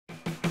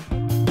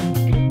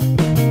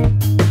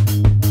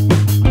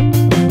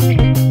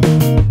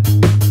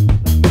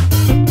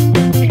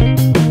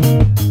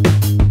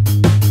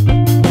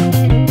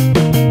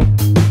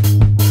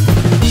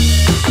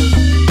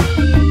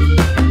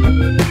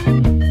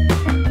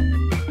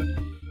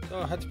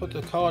had to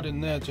put the card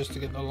in there just to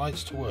get the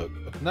lights to work,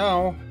 but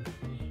now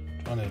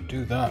trying to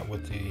do that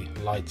with the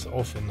lights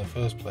off in the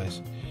first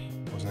place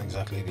wasn't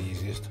exactly the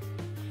easiest.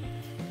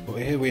 But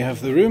here we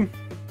have the room.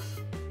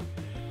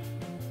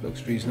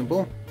 Looks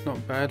reasonable,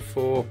 not bad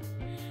for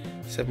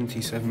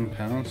 £77.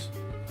 There's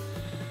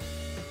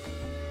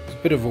a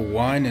bit of a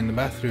whine in the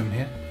bathroom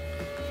here.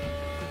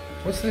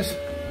 What's this?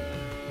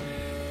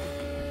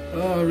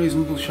 Oh, a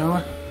reasonable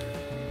shower.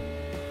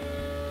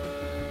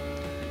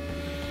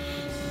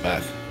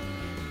 Bath.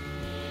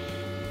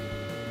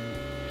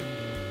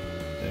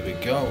 There we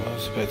go,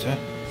 that's better.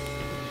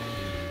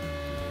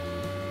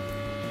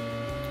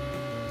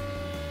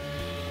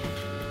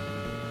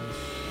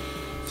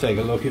 Take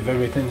a look if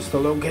everything's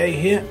still okay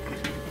here.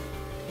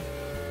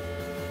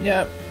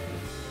 Yeah,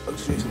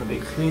 looks reasonably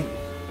clean.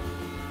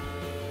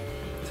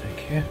 Take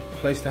care,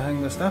 place to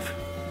hang the stuff.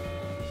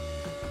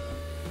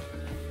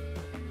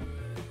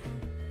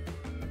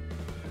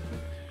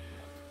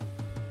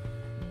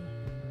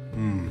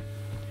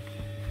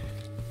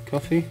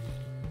 Coffee.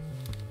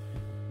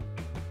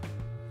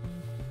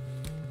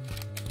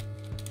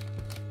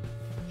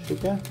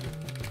 Sugar.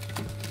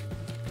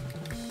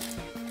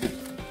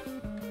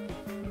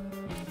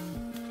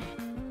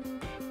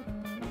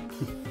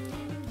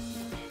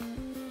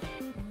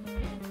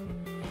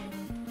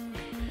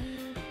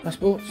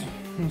 Passports.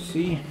 Let's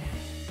see.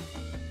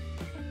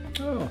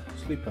 Oh,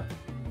 sleeper.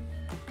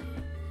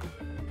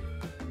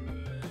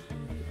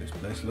 This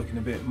place looking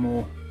a bit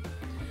more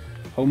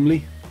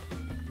homely.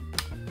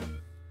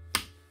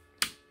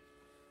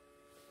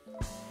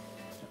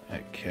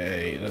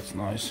 Okay, that's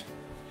nice.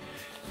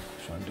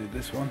 Try and do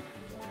this one.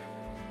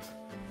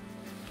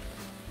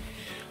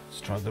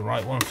 Let's try the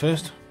right one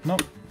first.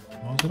 Nope.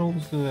 Why is it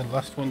always the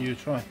last one you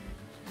try?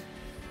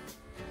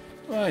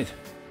 Right.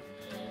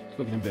 It's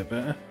looking a bit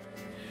better.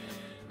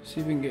 See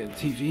if we can get a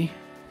TV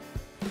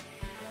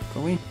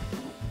going.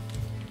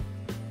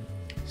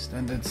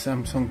 Standard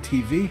Samsung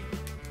TV.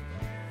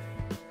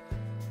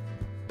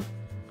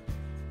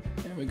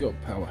 And we got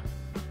power.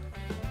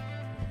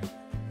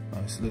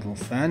 Nice little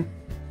fan.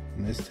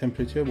 And this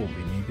temperature won't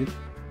be needed.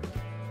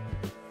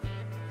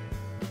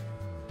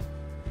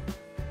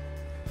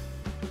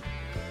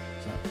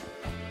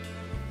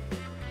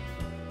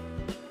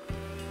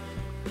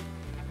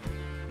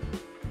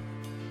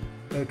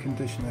 Air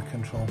conditioner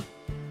control.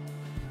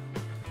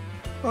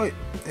 Right,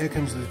 here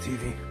comes the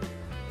TV.